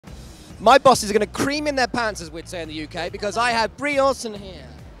My bosses are going to cream in their pants, as we'd say in the UK, because I have Bree Olson here.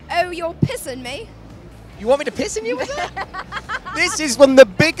 Oh, you're pissing me. You want me to piss in you with that? This is one of the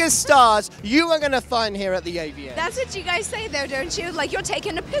biggest stars you are going to find here at the AVN. That's what you guys say, though, don't you? Like, you're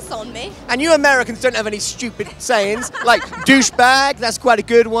taking a piss on me. And you Americans don't have any stupid sayings, like douchebag, that's quite a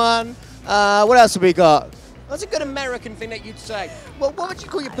good one. What else have we got? What's a good American thing that you'd say? Well, what would you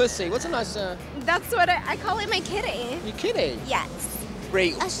call your pussy? What's a nice... That's what I call it, my kitty. Your kitty? Yes.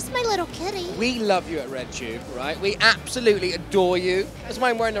 Bree, That's just my little kitty. we love you at RedTube, right? We absolutely adore you. That's why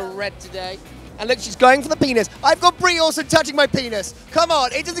I'm wearing the red today. And look, she's going for the penis. I've got Bree Olson touching my penis. Come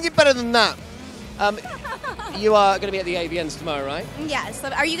on, it doesn't get better than that. You are going to be at the AVNs tomorrow, right? Yes.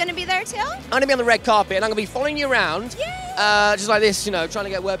 Are you going to be there too? I'm going to be on the red carpet, and I'm going to be following you around. Yay! Just like this, you know, trying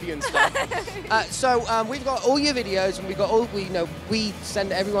to get word for you and stuff. So we've got all your videos, and we've got all, we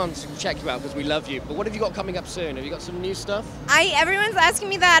send everyone to check you out because we love you. But what have you got coming up soon? Have you got some new stuff? Everyone's asking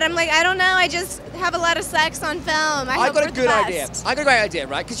me that. I'm like, I don't know. I just have a lot of sex on film. I got a good idea. I got a great idea,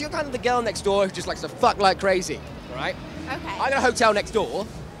 right? Because you're kind of the girl next door who just likes to fuck like crazy, right? Okay. I got a hotel next door.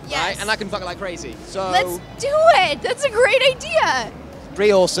 Yes. Right? And I can fuck like crazy. So let's do it. That's a great idea.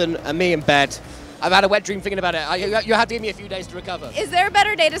 Bree Olson and me in bed. I've had a wet dream thinking about it. You have to give me a few days to recover. Is there a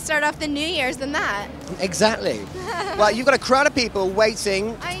better day to start off the New Year's than that? Exactly. Well, you've got a crowd of people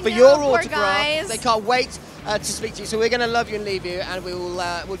waiting for know, your poor autograph. guys. They can't wait to speak to you. So we're going to love you and leave you, and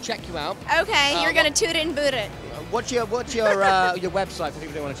we'll check you out. Okay, you're gonna toot it and boot it. What's your website for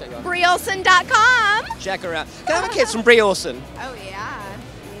people who want to check you out? BreeOlson.com. Check her out. Can I have a kiss from Bree Olson? Oh yeah.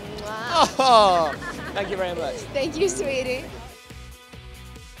 Oh, thank you very much. Thank you, sweetie.